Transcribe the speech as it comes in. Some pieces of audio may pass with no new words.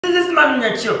Sisi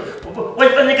manyachio.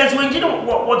 Wafanyakazi wengine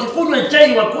wakikunywa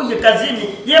chai wakuje kazini,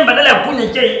 yeye badala ya kunywa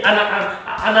chai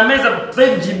ana meza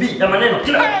 5GB ya maneno.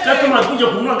 Kila customer anakuja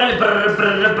kununua ngali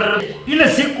ile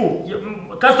siku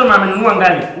customer amenunua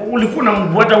ngali. Ulikuwa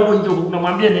unamfuata huko nje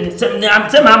unamwambia nini?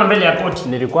 Sema ama mbele ya koti.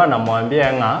 Nilikuwa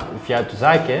namwambia viatu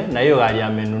zake na hiyo gari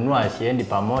amenunua asiendi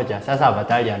pamoja. Sasa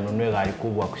afadhali anunue gari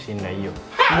kubwa kushinda hiyo.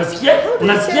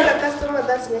 Unasikia customer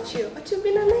that's not you. But you've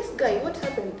been a nice guy. What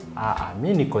happened?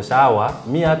 Mimi niko sawa.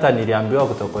 Mimi hata niliambiwa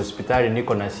kutoka hospitali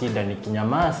niko na shida,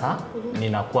 nikinyamaza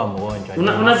ninakuwa mgonjwa.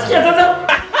 Unasikia sasa?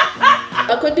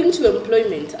 According to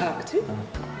Employment Act,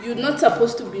 you're not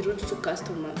supposed to be rude to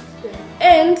customers.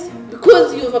 And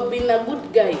because you have been a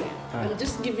good guy, I'm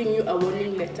just giving you a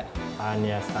warning letter.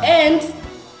 And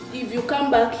if you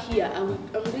come back here, I'm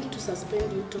going to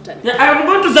suspend you totally. Yeah, I'm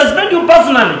going to suspend you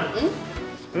personally.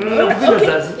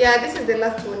 Okay. Yeah, this is the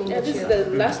last warning. Yeah, this is the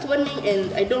last warning,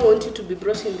 and I don't want you to be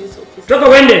brought in this office. Toka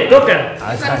wende, toka. You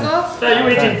can go. Are you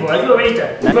waiting for? Are you a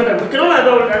waiter? We cannot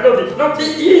go. No,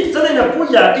 sasa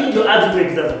inakuja ndio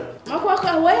aje sasa.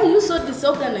 Makwaka, why are you so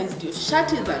disorganized? Your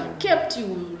shirt is unkept,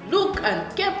 you look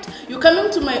unkept. You come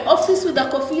into my office with a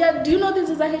coffee. Do you know this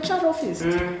is a HR office?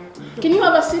 Can you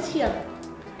have a seat here?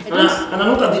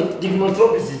 Ananuka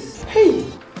dignotropisis. Hey.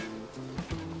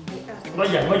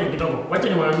 Ngoja kidogo. Wacha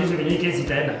niwaambie kwenye kesi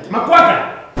itaenda. Makwaka.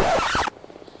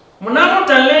 Mnamo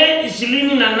tarehe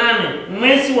 28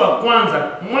 mwezi wa kwanza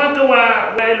mwaka wa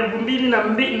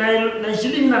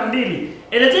 2022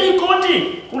 elezeni koti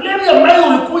ulevi ambayo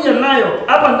ulikuja nayo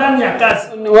hapa ndani ya kazi.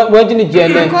 Wacha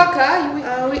nijiende. Makwaka,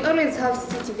 we always have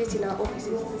CCTVs in our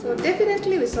offices. So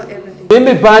definitely we saw everything.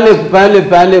 Mimi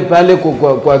pale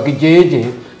kwa kijiji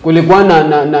kulikuwa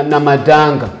na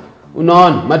matanga.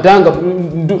 Unaona? Matanga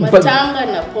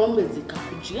na pombe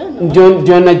zikakujiana.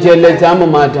 Ndio najeleza ama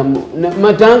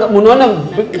matanga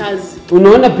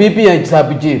unaona pipi ya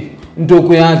subchief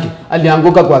ndugu yake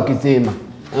alianguka kwa kisima.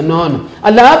 Unaona?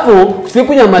 Alafu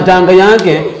siku ya matanga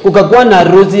yake kukakuwa na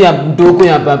harusi ya ndugu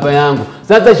ya baba yangu.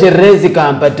 Sasa sherehe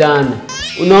zikaambatana.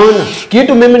 Unaona?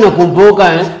 Kitu mimi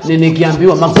nakumbuka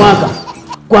nikiambiwa Makwaka,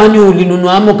 kwani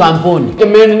ulinunua kampuni?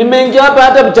 Kemeni nimeingia hapa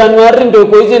hata Januari ndio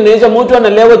kuishi naisha, mtu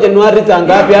analewa Januari saa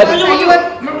ngapi hata?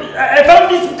 I found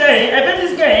this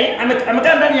guy,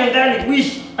 amekaa ndani ya gari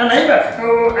wish anaiba.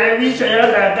 I wish I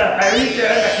wish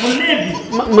Mulevi.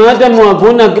 Madam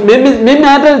hakuna mimi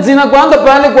hata sina kwanga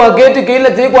pale kwa gate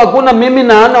kile siku hakuna mimi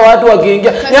naona watu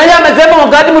wakiingia. Yeye amesema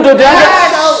wakati mtoto wake.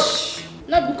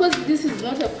 No, because this is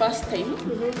not the first time.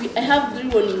 I have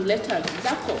 3 warning letters.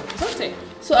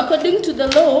 So according to the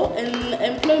law and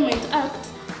Employment Act,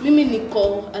 mimi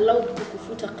niko allowed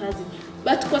kukufuta kazi.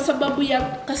 But kwa sababu ya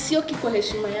Kasioki kwa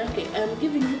heshima yake, I am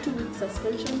giving you 2 weeks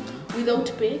suspension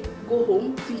without pay. Go home,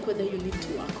 think whether you need to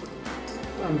work or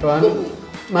not. Go home.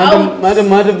 Madam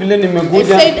vile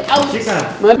nimekuja. I said out.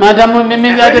 Madam mimi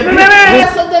hata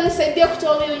sasa nisaidia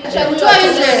kutoa wewe nje.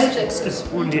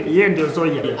 Yeye ndio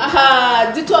soja.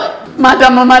 Jitoe.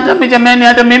 Madam jamani,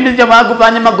 hata mimi sijawahi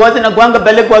kufanya makosa na kuanga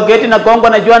pale kwa gate na Kongo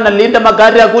najua nalinda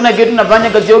magari, hakuna kitu nafanya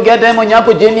Kasioki hata yeye mwenyewe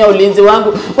hapo chini ya ulinzi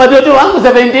wangu. Watoto wangu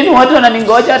 17 wote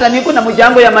wananingoja, hata niko na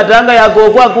mjango ya matanga ya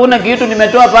gogo, hakuna kitu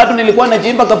nimetoa patu, nilikuwa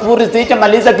nachimba kafuri sicha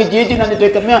maliza kijiji na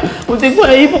nitegemea usikuwa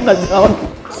hivyo Kasioki.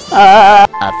 A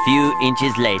few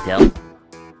inches later.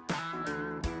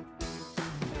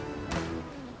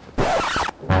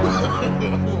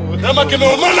 Nama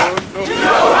kimeumana.